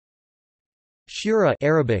Shura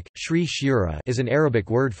Arabic, Shri Shura is an Arabic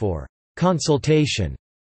word for consultation.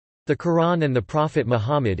 The Quran and the Prophet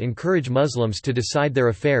Muhammad encourage Muslims to decide their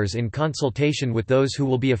affairs in consultation with those who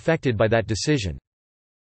will be affected by that decision.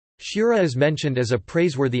 Shura is mentioned as a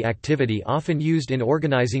praiseworthy activity often used in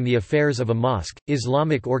organizing the affairs of a mosque,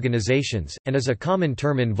 Islamic organizations, and is a common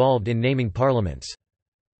term involved in naming parliaments.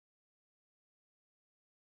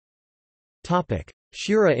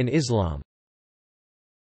 Shura in Islam.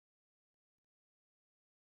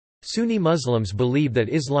 Sunni Muslims believe that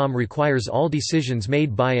Islam requires all decisions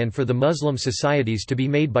made by and for the Muslim societies to be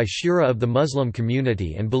made by Shura of the Muslim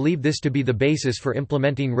community and believe this to be the basis for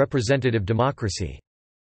implementing representative democracy.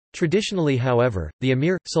 Traditionally, however, the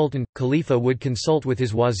emir, sultan, khalifa would consult with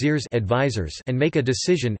his wazirs advisors and make a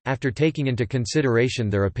decision, after taking into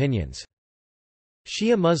consideration their opinions.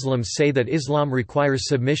 Shia Muslims say that Islam requires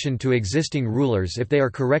submission to existing rulers if they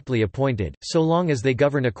are correctly appointed, so long as they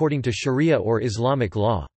govern according to Sharia or Islamic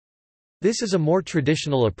law. This is a more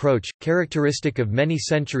traditional approach, characteristic of many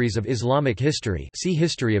centuries of Islamic history. See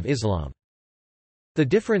History of Islam. The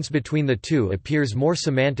difference between the two appears more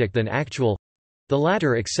semantic than actual. The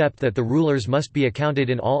latter accept that the rulers must be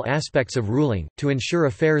accounted in all aspects of ruling, to ensure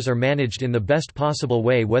affairs are managed in the best possible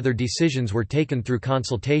way whether decisions were taken through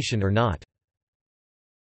consultation or not.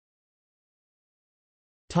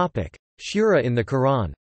 Shura in the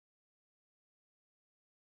Quran.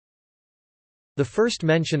 The first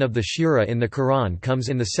mention of the Shura in the Quran comes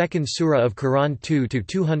in the second surah of Quran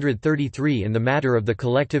 2-233 in the matter of the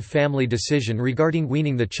collective family decision regarding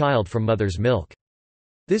weaning the child from mother's milk.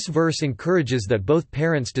 This verse encourages that both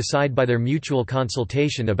parents decide by their mutual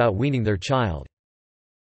consultation about weaning their child.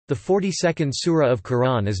 The 42nd surah of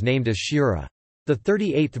Quran is named as Shura. The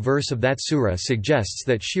 38th verse of that surah suggests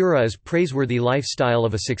that Shura is praiseworthy lifestyle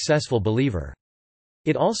of a successful believer.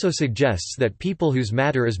 It also suggests that people whose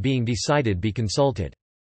matter is being decided be consulted.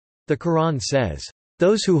 The Quran says,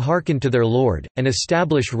 "Those who hearken to their Lord, and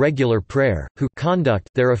establish regular prayer, who conduct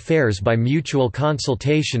their affairs by mutual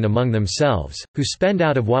consultation among themselves, who spend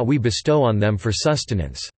out of what we bestow on them for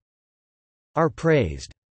sustenance, are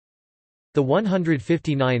praised." The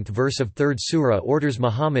 159th verse of 3rd surah orders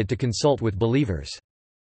Muhammad to consult with believers.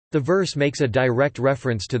 The verse makes a direct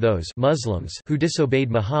reference to those Muslims who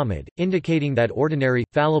disobeyed Muhammad, indicating that ordinary,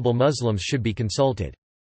 fallible Muslims should be consulted.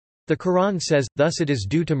 The Quran says, "Thus it is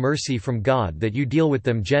due to mercy from God that you deal with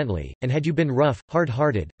them gently, and had you been rough,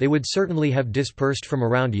 hard-hearted, they would certainly have dispersed from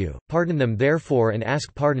around you. Pardon them therefore and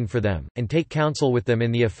ask pardon for them, and take counsel with them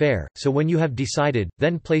in the affair, so when you have decided,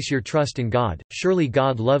 then place your trust in God, surely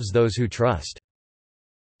God loves those who trust."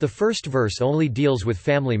 The first verse only deals with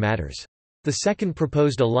family matters. The second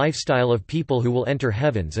proposed a lifestyle of people who will enter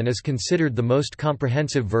heavens and is considered the most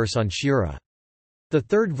comprehensive verse on Shura. The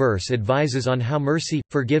third verse advises on how mercy,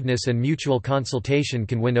 forgiveness and mutual consultation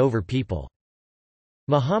can win over people.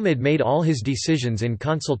 Muhammad made all his decisions in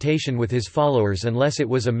consultation with his followers unless it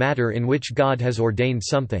was a matter in which God has ordained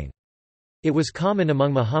something. It was common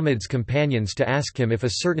among Muhammad's companions to ask him if a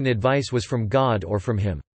certain advice was from God or from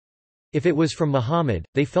him. If it was from Muhammad,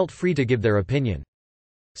 they felt free to give their opinion.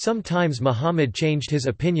 Sometimes Muhammad changed his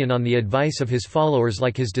opinion on the advice of his followers,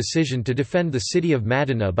 like his decision to defend the city of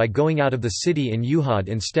Madinah by going out of the city in Uhud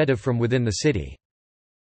instead of from within the city.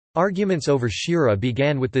 Arguments over Shura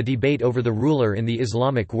began with the debate over the ruler in the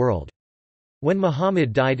Islamic world. When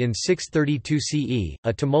Muhammad died in 632 CE,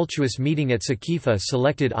 a tumultuous meeting at Saqifa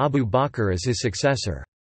selected Abu Bakr as his successor.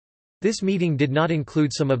 This meeting did not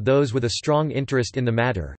include some of those with a strong interest in the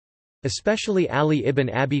matter, especially Ali ibn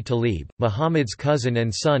Abi Talib, Muhammad's cousin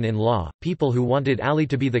and son-in-law. People who wanted Ali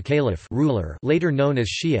to be the caliph ruler, later known as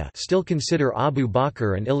Shia, still consider Abu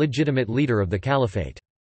Bakr an illegitimate leader of the caliphate.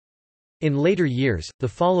 In later years, the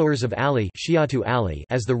followers of Ali, Shi'atu Ali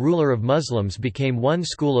as the ruler of Muslims became one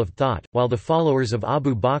school of thought, while the followers of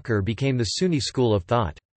Abu Bakr became the Sunni school of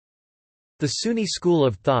thought. The Sunni school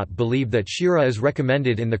of thought believe that Shura is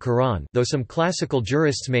recommended in the Quran, though some classical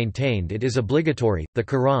jurists maintained it is obligatory, the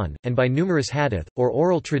Quran, and by numerous hadith, or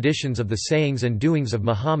oral traditions of the sayings and doings of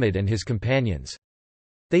Muhammad and his companions.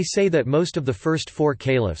 They say that most of the first four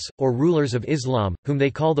caliphs, or rulers of Islam, whom they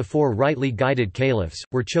call the four rightly guided caliphs,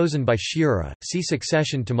 were chosen by Shura. See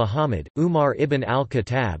succession to Muhammad, Umar ibn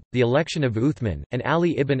al-Khattab, the election of Uthman, and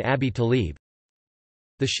Ali ibn Abi Talib.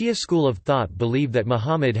 The Shia school of thought believe that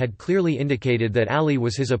Muhammad had clearly indicated that Ali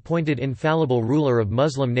was his appointed infallible ruler of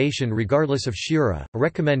Muslim nation regardless of Shura, a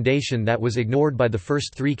recommendation that was ignored by the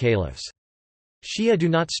first three caliphs. Shia do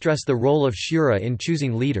not stress the role of Shura in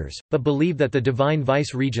choosing leaders, but believe that the divine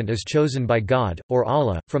vice-regent is chosen by God, or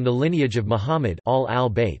Allah, from the lineage of Muhammad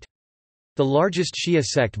al-Bayt. The largest Shia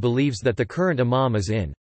sect believes that the current imam is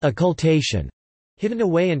in occultation hidden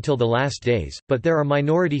away until the last days, but there are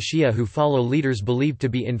minority Shia who follow leaders believed to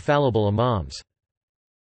be infallible imams.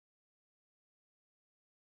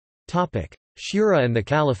 Shura and the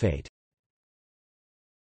Caliphate.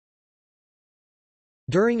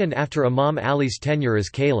 During and after Imam Ali's tenure as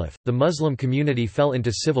caliph, the Muslim community fell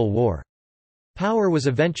into civil war. Power was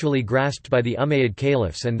eventually grasped by the Umayyad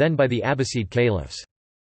caliphs and then by the Abbasid caliphs.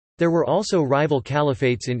 There were also rival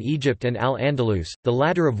caliphates in Egypt and Al-Andalus, the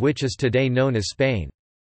latter of which is today known as Spain.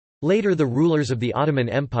 Later the rulers of the Ottoman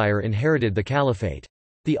Empire inherited the caliphate.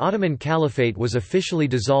 The Ottoman Caliphate was officially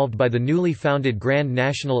dissolved by the newly founded Grand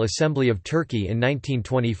National Assembly of Turkey in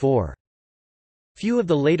 1924. Few of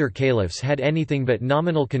the later caliphs had anything but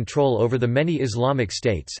nominal control over the many Islamic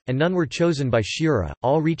states, and none were chosen by shura,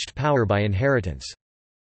 all reached power by inheritance.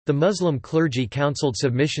 The Muslim clergy counseled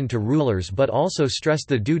submission to rulers but also stressed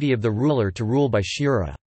the duty of the ruler to rule by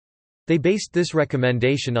shura. They based this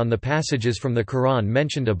recommendation on the passages from the Quran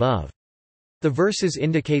mentioned above. The verses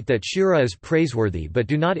indicate that shura is praiseworthy but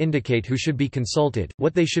do not indicate who should be consulted,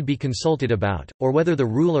 what they should be consulted about, or whether the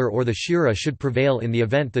ruler or the shura should prevail in the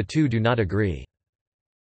event the two do not agree.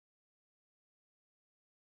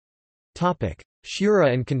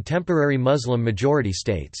 Shura and contemporary Muslim majority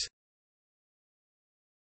states.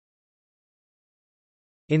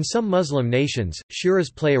 In some Muslim nations,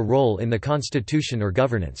 shuras play a role in the constitution or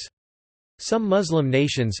governance. Some Muslim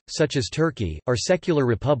nations, such as Turkey, are secular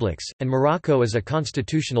republics, and Morocco is a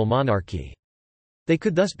constitutional monarchy. They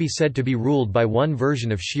could thus be said to be ruled by one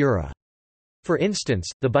version of shura. For instance,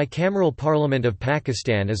 the bicameral Parliament of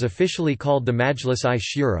Pakistan is officially called the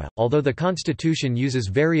Majlis-i-Shura, although the constitution uses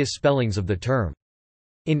various spellings of the term.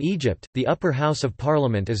 In Egypt, the upper house of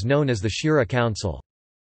parliament is known as the Shura Council.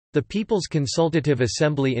 The People's Consultative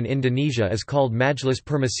Assembly in Indonesia is called Majlis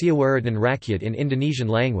Permusyawaratan Rakyat in Indonesian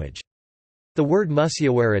language. The word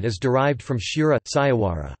musyawarat is derived from shura,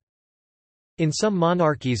 sayawara. In some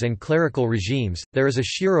monarchies and clerical regimes, there is a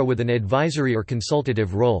shura with an advisory or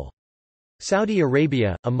consultative role. Saudi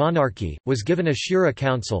Arabia, a monarchy, was given a Shura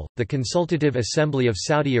Council, the Consultative Assembly of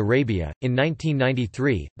Saudi Arabia. In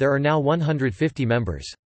 1993, there are now 150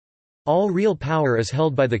 members. All real power is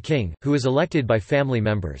held by the king, who is elected by family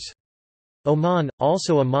members. Oman,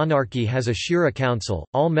 also a monarchy, has a Shura Council.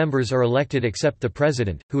 All members are elected except the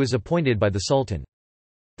president, who is appointed by the sultan.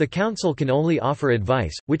 The council can only offer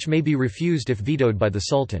advice, which may be refused if vetoed by the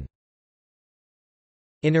sultan.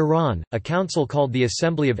 In Iran, a council called the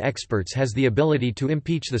Assembly of Experts has the ability to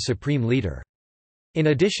impeach the supreme leader. In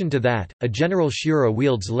addition to that, a general shura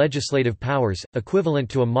wields legislative powers, equivalent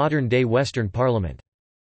to a modern-day Western parliament.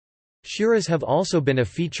 Shuras have also been a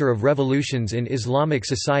feature of revolutions in Islamic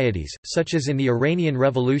societies, such as in the Iranian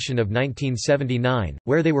Revolution of 1979,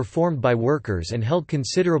 where they were formed by workers and held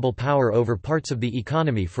considerable power over parts of the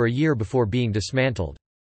economy for a year before being dismantled.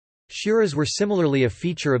 Shuras were similarly a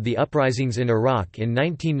feature of the uprisings in Iraq in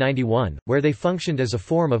 1991, where they functioned as a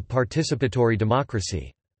form of participatory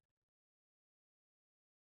democracy.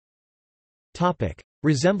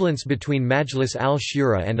 Resemblance between Majlis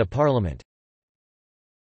al-Shura and a parliament.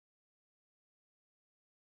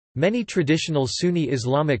 Many traditional Sunni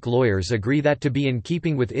Islamic lawyers agree that to be in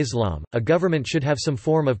keeping with Islam, a government should have some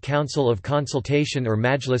form of council of consultation or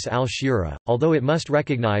Majlis al-Shura, although it must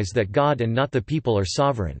recognize that God and not the people are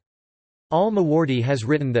sovereign. Al-Mawardi has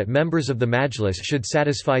written that members of the Majlis should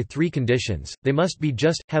satisfy three conditions: they must be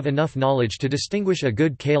just, have enough knowledge to distinguish a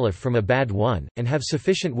good caliph from a bad one, and have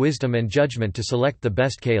sufficient wisdom and judgment to select the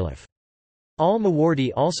best caliph.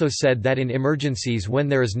 Al-Mawardi also said that in emergencies when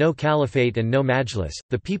there is no caliphate and no majlis,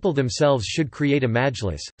 the people themselves should create a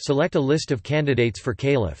majlis, select a list of candidates for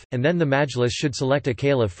caliph, and then the majlis should select a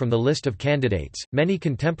caliph from the list of candidates. Many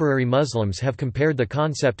contemporary Muslims have compared the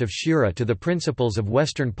concept of shura to the principles of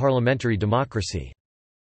Western parliamentary democracy.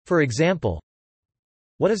 For example,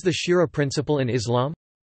 what is the shura principle in Islam?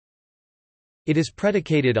 It is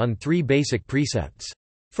predicated on three basic precepts.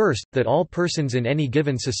 First, that all persons in any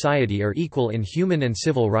given society are equal in human and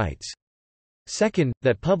civil rights. Second,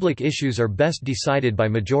 that public issues are best decided by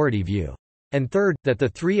majority view. And third, that the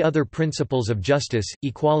three other principles of justice,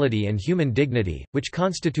 equality and human dignity, which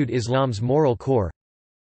constitute Islam's moral core,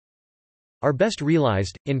 are best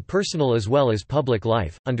realized, in personal as well as public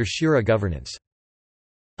life, under shura governance.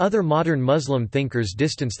 Other modern Muslim thinkers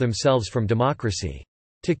distance themselves from democracy.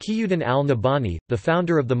 Taqiyuddin al-Nabhani, the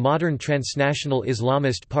founder of the modern transnational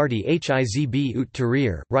Islamist party Hizb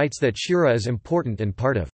ut-Tahrir, writes that shura is important and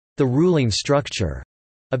part of the ruling structure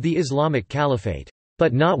of the Islamic Caliphate,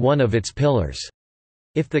 but not one of its pillars.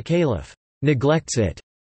 If the caliph neglects it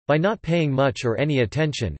by not paying much or any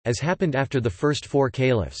attention, as happened after the first four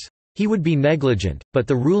caliphs, He would be negligent, but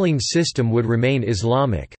the ruling system would remain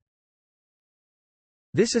Islamic.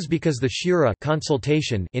 This is because the shura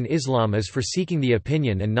consultation in Islam is for seeking the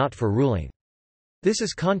opinion and not for ruling. This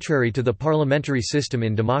is contrary to the parliamentary system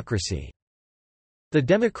in democracy. The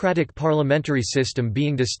democratic parliamentary system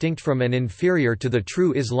being distinct from and inferior to the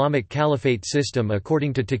true Islamic caliphate system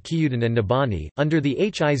according to Taqiyuddin and Nabhani. Under the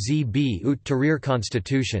Hizb ut Tahrir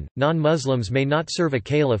constitution, non-Muslims may not serve a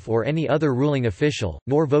caliph or any other ruling official,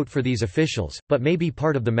 nor vote for these officials, but may be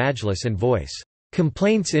part of the majlis and voice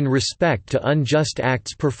complaints in respect to unjust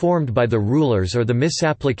acts performed by the rulers or the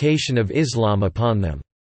misapplication of Islam upon them.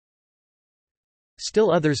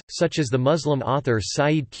 Still others, such as the Muslim author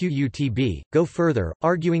Sayyid Qutb, go further,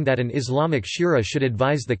 arguing that an Islamic shura should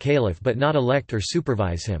advise the caliph but not elect or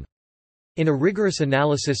supervise him. In a rigorous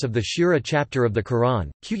analysis of the Shura chapter of the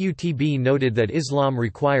Quran, Qutb noted that Islam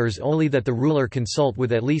requires only that the ruler consult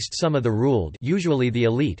with at least some of the ruled, usually the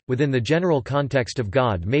elite, within the general context of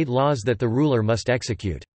God-made laws that the ruler must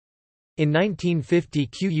execute. In 1950,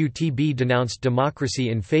 Qutb denounced democracy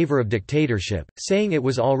in favor of dictatorship, saying it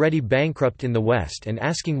was already bankrupt in the West and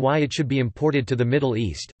asking why it should be imported to the Middle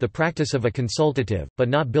East. The practice of a consultative, but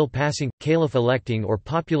not bill-passing, caliph electing or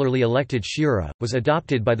popularly elected shura, was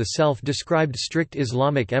adopted by the self-described strict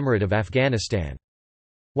Islamic Emirate of Afghanistan.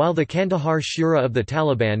 While the Kandahar Shura of the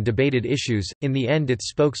Taliban debated issues, in the end its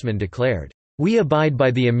spokesman declared, "We abide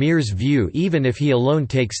by the emir's view even if he alone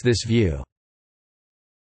takes this view."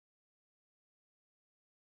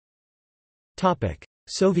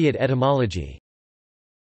 Soviet etymology.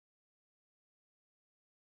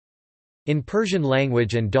 In Persian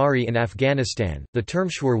language and Dari in Afghanistan, the term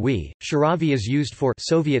shwarwi, shuravi is used for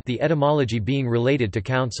Soviet, the etymology being related to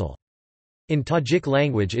council. In Tajik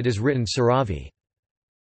language it is written saravi.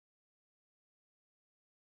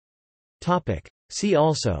 See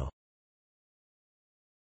also: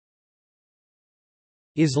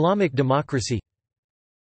 Islamic democracy.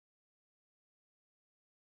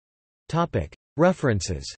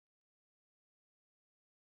 References.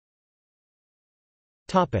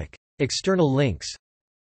 External links.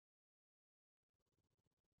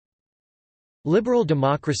 Liberal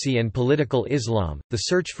Democracy and Political Islam, The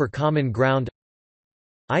Search for Common Ground,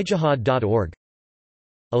 ijihad.org,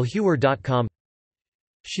 alhuwar.com,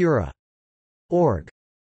 shura.org